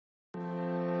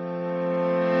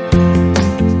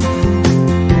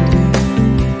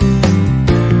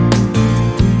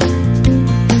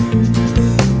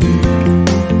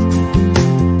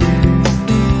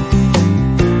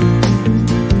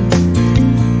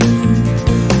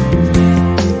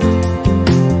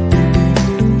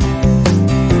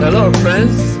Hello,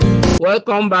 friends.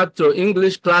 Welcome back to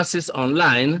English Classes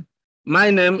Online. My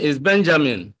name is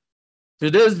Benjamin.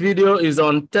 Today's video is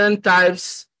on 10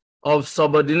 types of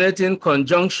subordinating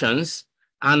conjunctions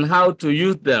and how to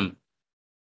use them.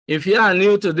 If you are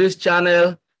new to this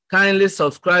channel, kindly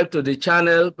subscribe to the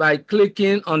channel by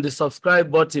clicking on the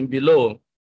subscribe button below.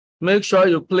 Make sure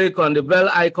you click on the bell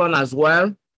icon as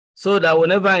well, so that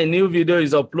whenever a new video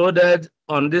is uploaded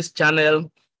on this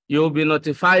channel, you'll be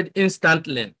notified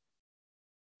instantly.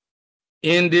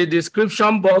 In the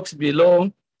description box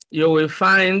below, you will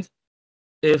find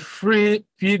a free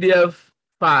PDF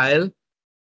file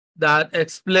that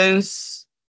explains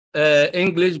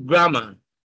English grammar.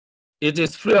 It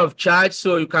is free of charge,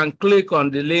 so you can click on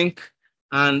the link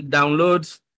and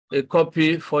download a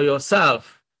copy for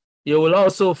yourself. You will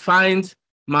also find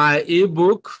my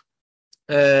ebook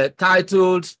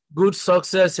titled Good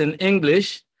Success in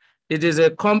English. It is a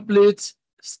complete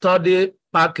study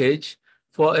package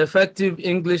for effective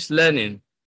English learning.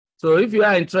 So if you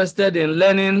are interested in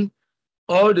learning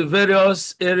all the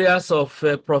various areas of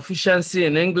proficiency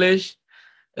in English,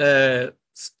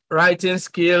 writing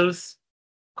skills,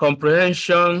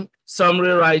 comprehension,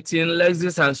 summary writing,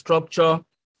 lexis and structure,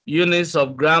 units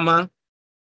of grammar,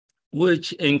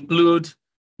 which include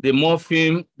the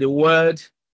morpheme, the word,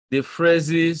 the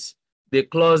phrases, the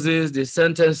clauses, the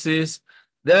sentences,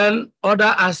 then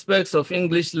other aspects of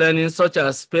English learning, such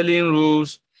as spelling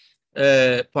rules,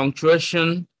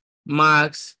 punctuation,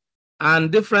 marks,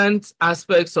 and different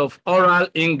aspects of oral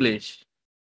English,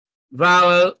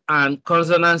 vowel and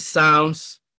consonant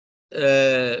sounds,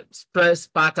 stress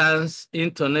patterns,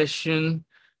 intonation,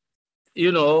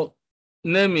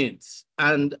 name it,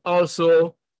 and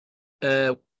also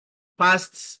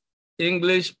past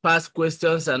English, past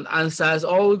questions and answers.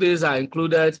 All these are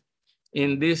included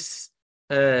in this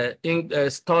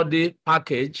study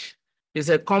package. It's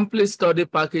a complete study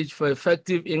package for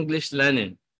effective English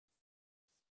learning.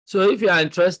 So if you are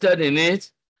interested in it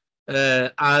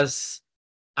as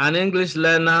an English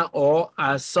learner or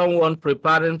as someone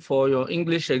preparing for your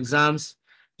English exams,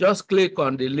 just click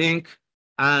on the link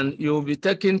and you'll be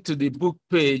taken to the book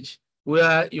page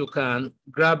where you can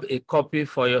grab a copy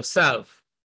for yourself.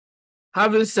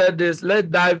 Having said this, let's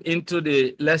dive into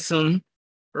the lesson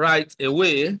right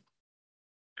away.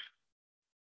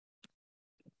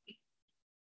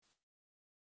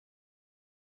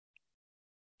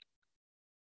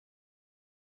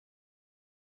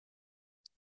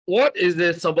 What is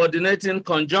the subordinating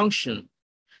conjunction?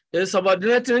 A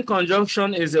subordinating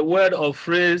conjunction is a word or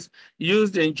phrase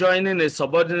used in joining a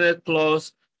subordinate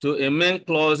clause to a main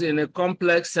clause in a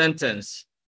complex sentence.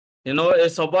 A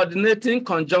subordinating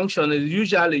conjunction is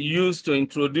usually used to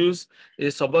introduce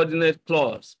a subordinate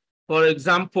clause. For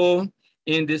example,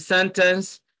 in the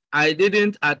sentence, I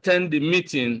didn't attend the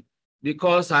meeting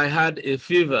because I had a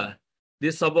fever.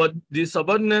 The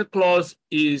subordinate clause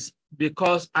is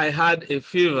because I had a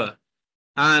fever.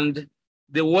 And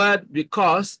the word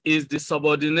because is the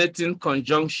subordinating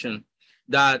conjunction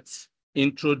that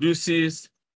introduces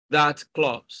that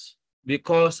clause,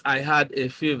 because I had a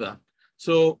fever.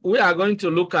 So we are going to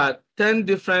look at 10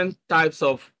 different types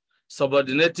of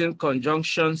subordinating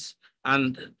conjunctions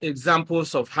and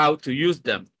examples of how to use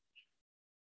them.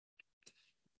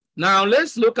 Now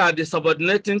let's look at the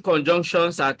subordinating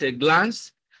conjunctions at a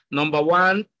glance. Number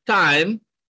one, time.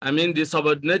 The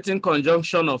subordinating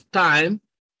conjunction of time,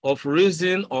 of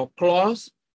reason or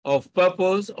clause, of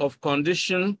purpose, of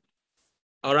condition,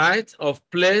 all right, of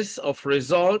place, of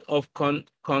result, of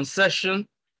concession,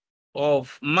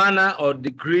 of manner or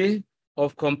degree,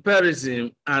 of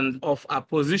comparison, and of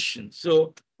apposition.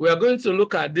 So we are going to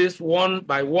look at this one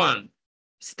by one,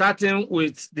 starting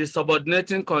with the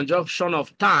subordinating conjunction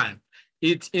of time.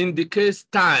 It indicates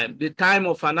time, the time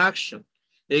of an action.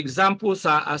 Examples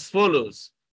are as follows.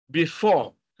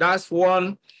 Before, that's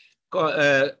one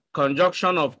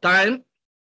conjunction of time.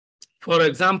 For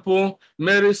example,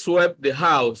 Mary swept the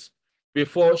house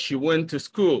before she went to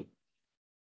school.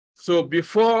 So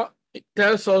before, it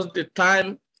tells us the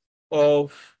time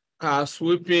of her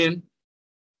sweeping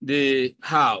the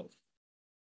house.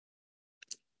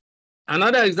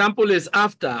 Another example is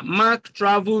after. Mark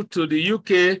traveled to the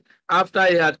UK after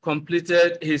he had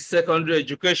completed his secondary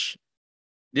education.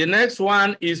 The next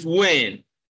one is when.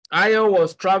 Ayo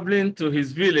was traveling to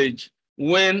his village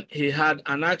when he had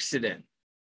an accident.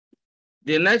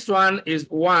 The next one is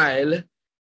while.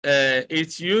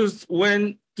 It's used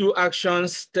when two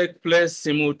actions take place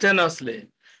simultaneously.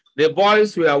 The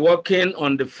boys were working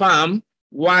on the farm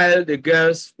while the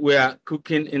girls were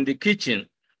cooking in the kitchen.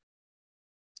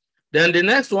 Then the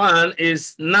next one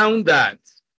is now that.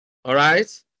 All right.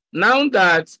 Now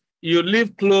that you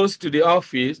live close to the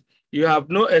office, you have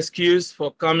no excuse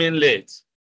for coming late.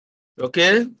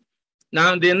 Okay?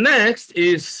 Now, the next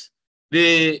is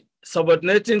the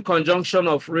subordinating conjunction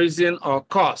of reason or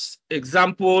cause.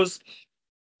 Examples: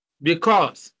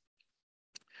 because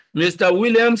Mr.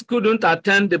 Williams couldn't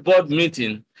attend the board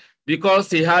meeting because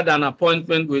he had an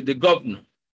appointment with the governor.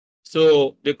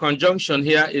 So the conjunction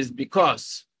here is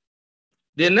because.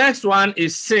 The next one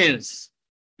is since.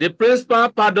 The principal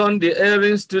pardoned the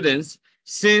erring students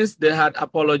since they had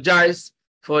apologized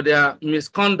for their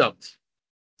misconduct.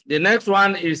 The next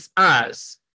one is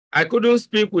as. I couldn't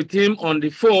speak with him on the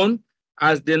phone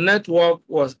as the network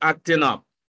was acting up.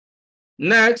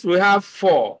 Next, we have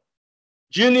for.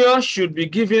 Junior should be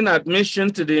given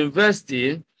admission to the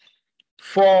university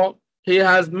for he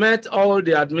has met all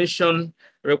the admission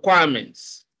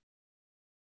requirements.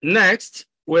 Next,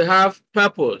 we have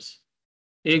purpose.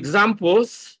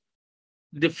 Examples: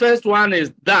 the first one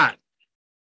is that.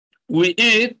 We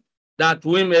eat that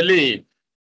we may live.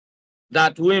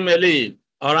 That we may live,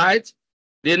 all right?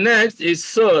 The next is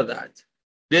so that.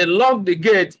 They lock the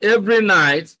gate every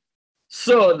night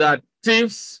so that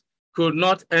thieves could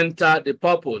not enter the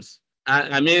purpose.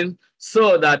 I mean,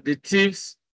 so that the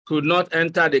thieves could not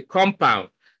enter the compound.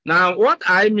 Now, what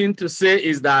I mean to say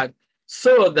is that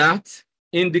so that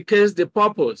indicates the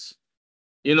purpose.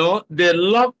 You know, they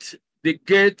locked the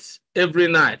gate every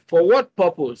night. For what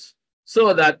purpose?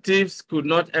 So that thieves could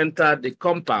not enter the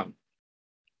compound.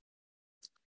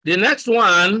 The next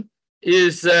one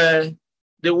is the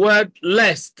word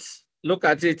lest. Look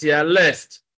at it here,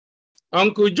 lest.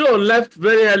 Uncle Joe left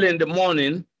very early in the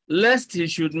morning, lest he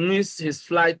should miss his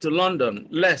flight to London,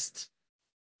 lest.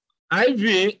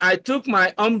 IV, I took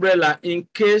my umbrella in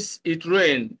case it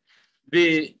rained.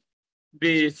 The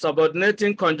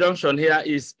subordinating conjunction here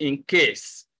is in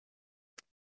case.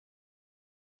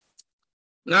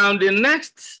 Now, the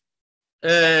next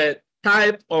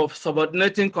type of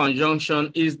subordinating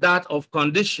conjunction is that of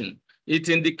condition. It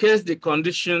indicates the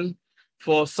condition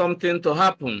for something to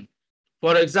happen.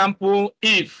 For example,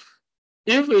 if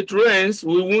it rains,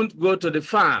 we won't go to the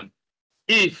farm.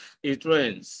 If it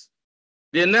rains.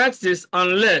 The next is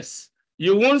unless.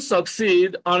 You won't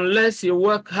succeed unless you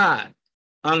work hard.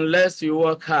 Unless you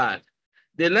work hard.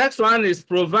 The next one is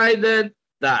provided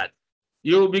that.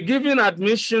 You'll be given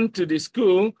admission to the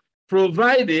school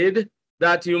provided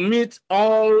that you meet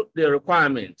all the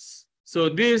requirements. So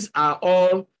these are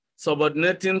all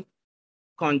subordinating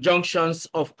conjunctions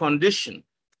of condition.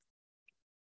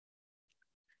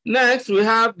 Next, we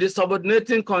have the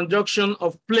subordinating conjunction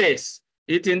of place.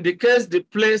 It indicates the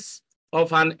place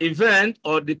of an event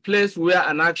or the place where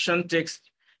an action takes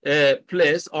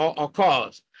place or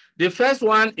occurs. The first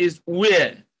one is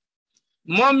where.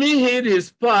 Mommy hid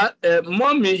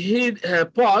her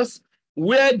purse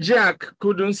where Jack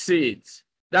couldn't see it.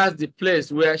 That's the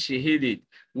place where she hid it,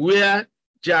 where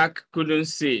Jack couldn't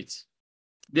see it.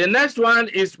 The next one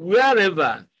is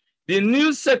wherever. The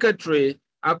new secretary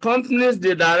accompanies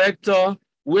the director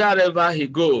wherever he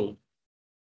goes.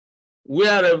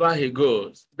 Wherever he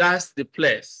goes, that's the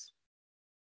place.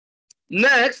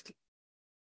 Next,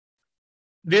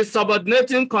 the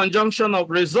subordinating conjunction of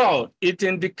result. It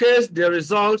indicates the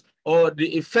result or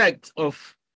the effect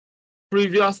of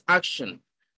previous action.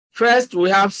 First, we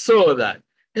have so that.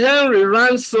 Henry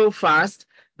ran so fast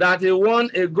that he won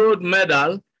a gold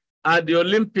medal at the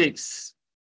Olympics.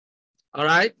 All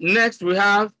right, next we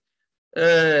have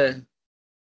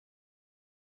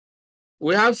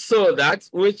so that,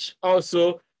 which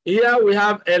also, here we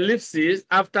have ellipses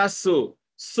after so.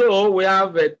 So we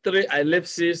have 3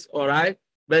 ellipses, all right?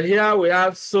 But here we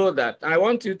have so that. I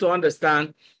want you to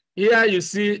understand, here you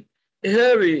see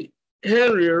Henry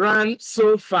ran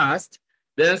so fast,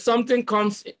 then something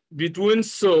comes between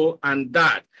so and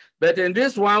that. But in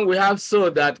this one, we have so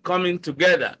that coming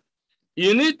together.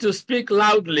 You need to speak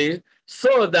loudly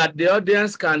so that the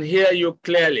audience can hear you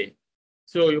clearly.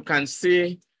 So you can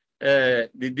see the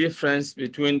difference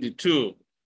between the two.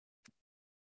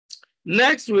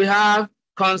 Next, we have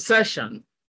concession,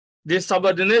 the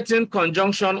subordinating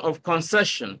conjunction of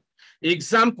concession.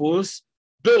 Examples: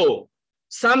 though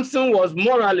Samson was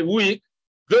morally weak,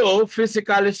 though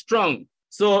physically strong.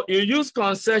 So you use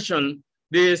concession,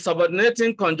 the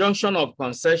subordinating conjunction of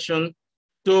concession,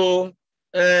 to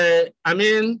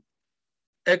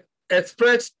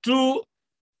express two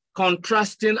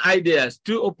contrasting ideas,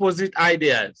 two opposite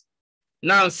ideas.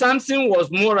 Now, Samson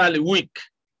was morally weak,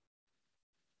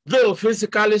 though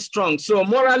physically strong. So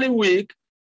morally weak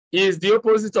is the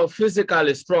opposite of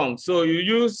physically strong. So you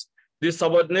use the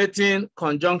subordinating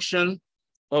conjunction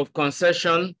of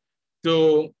concession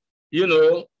to,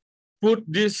 put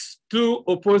these two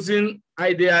opposing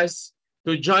ideas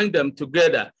to join them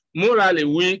together. Morally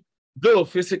weak, though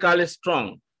physically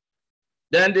strong.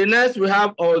 Then the next we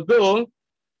have, although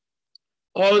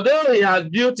he has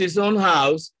built his own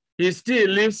house, he still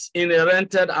lives in a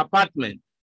rented apartment.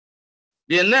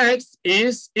 The next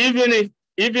is, even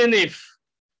if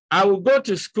I will go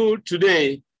to school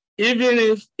today, even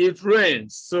if it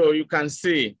rains. So you can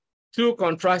see two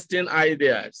contrasting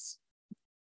ideas.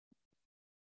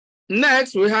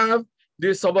 Next, we have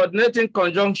the subordinating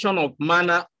conjunction of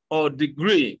manner or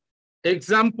degree.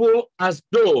 Example, as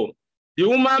though. The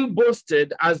woman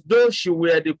boasted as though she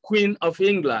were the Queen of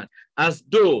England. As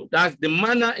though, that's the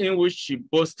manner in which she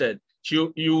boasted.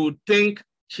 You would think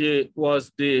she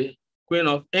was the Queen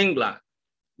of England.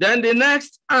 Then the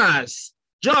next, as.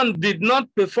 John did not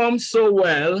perform so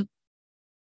well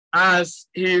as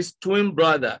his twin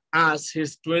brother,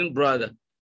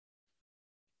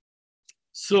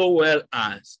 So well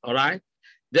as, all right?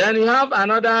 Then you have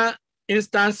another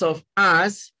instance of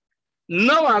as.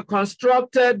 Noah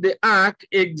constructed the ark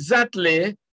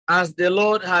exactly as the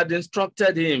Lord had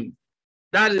instructed him.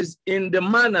 That is in the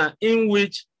manner in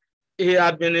which he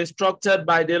had been instructed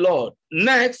by the Lord.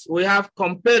 Next, we have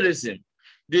comparison.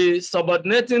 The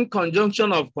subordinating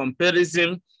conjunction of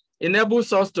comparison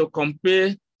enables us to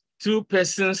compare two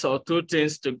persons or two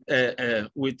things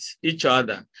with each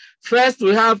other. First,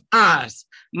 we have as.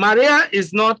 Maria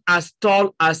is not as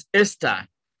tall as Esther.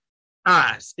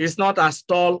 As is not as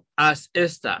tall as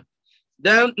Esther.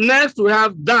 Then next we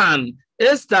have than.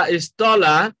 Esther is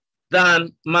taller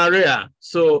than Maria.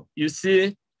 So you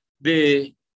see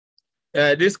this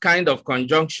kind of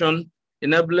conjunction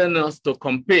enabling us to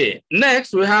compare.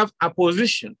 Next we have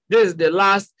apposition. This is the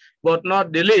last but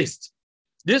not the least.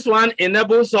 This one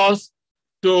enables us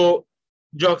to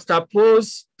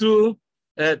juxtapose two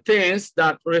things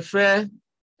that refer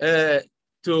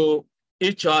to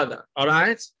each other. All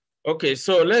right. Okay,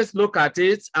 so let's look at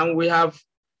it, and we have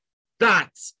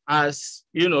that as,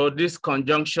 this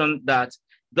conjunction that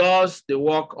does the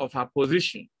work of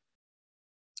apposition.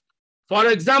 For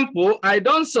example, I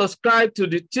don't subscribe to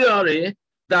the theory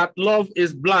that love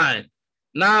is blind.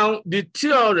 Now, the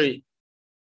theory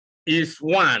is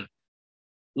one.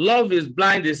 Love is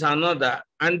blind is another.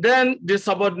 And then the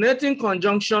subordinating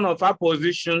conjunction of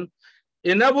apposition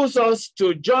enables us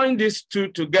to join these two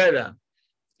together.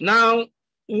 Now,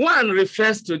 one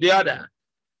refers to the other.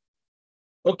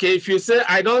 Okay, if you say,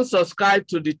 I don't subscribe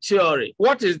to the theory,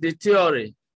 what is the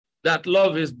theory? That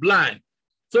love is blind.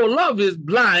 So love is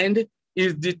blind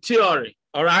is the theory,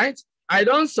 all right? I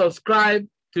don't subscribe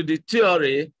to the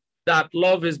theory that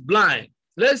love is blind.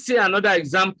 Let's see another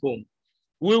example.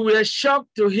 We were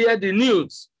shocked to hear the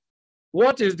news.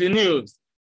 What is the news?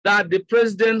 That the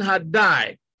president had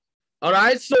died, all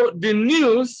right? So the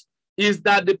news is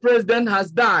that the president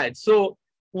has died. So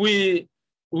we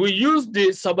use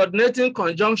the subordinating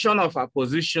conjunction of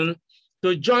apposition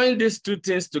to join these two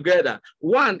things together.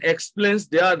 One explains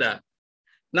the other.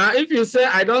 Now, if you say,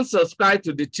 I don't subscribe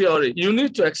to the theory, you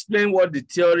need to explain what the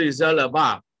theory is all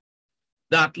about,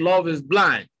 that love is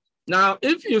blind. Now,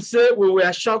 if you say, we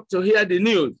were shocked to hear the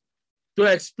news, to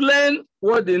explain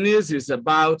what the news is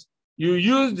about, you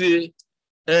use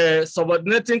the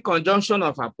subordinating conjunction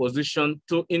of apposition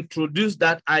to introduce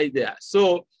that idea.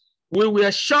 So, we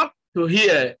were shocked to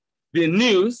hear the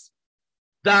news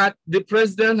that the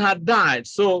president had died.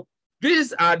 So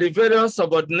these are the various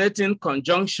subordinating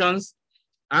conjunctions,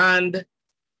 and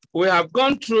we have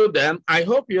gone through them. I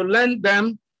hope you learned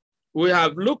them. We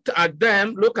have look at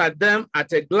them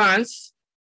at a glance,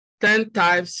 10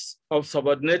 types of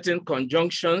subordinating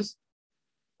conjunctions,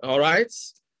 all right?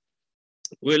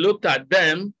 We looked at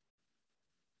them: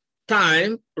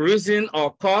 time, reason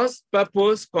or cause,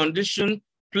 purpose, condition,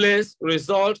 place,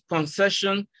 result,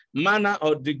 concession, manner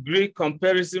or degree,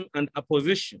 comparison, and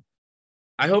apposition.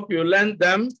 I hope you learned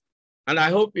them, and I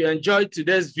hope you enjoyed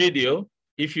today's video.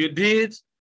 If you did,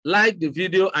 like the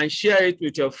video and share it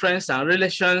with your friends and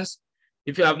relations.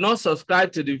 If you have not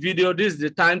subscribed to the video, this is the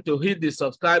time to hit the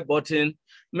subscribe button.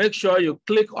 Make sure you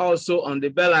click also on the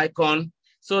bell icon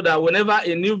so that whenever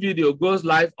a new video goes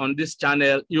live on this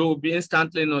channel, you will be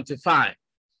instantly notified.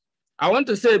 I want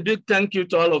to say a big thank you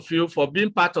to all of you for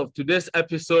being part of today's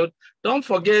episode. Don't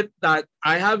forget that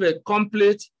I have a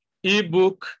complete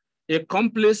ebook, a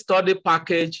complete study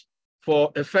package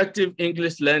for effective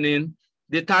English learning.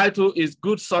 The title is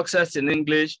Good Success in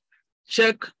English.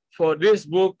 Check for this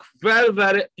book, very,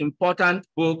 very important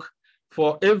book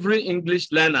for every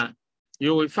English learner.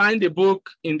 You will find the book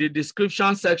in the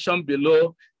description section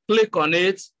below. Click on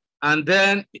it, and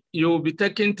then you will be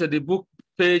taken to the book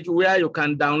page where you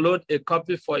can download a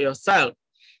copy for yourself.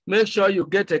 Make sure you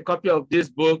get a copy of this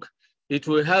book. It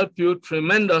will help you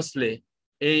tremendously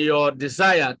in your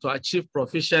desire to achieve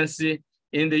proficiency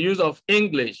in the use of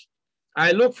English.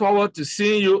 I look forward to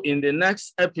seeing you in the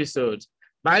next episode.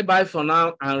 Bye-bye for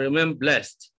now and remain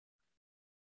blessed.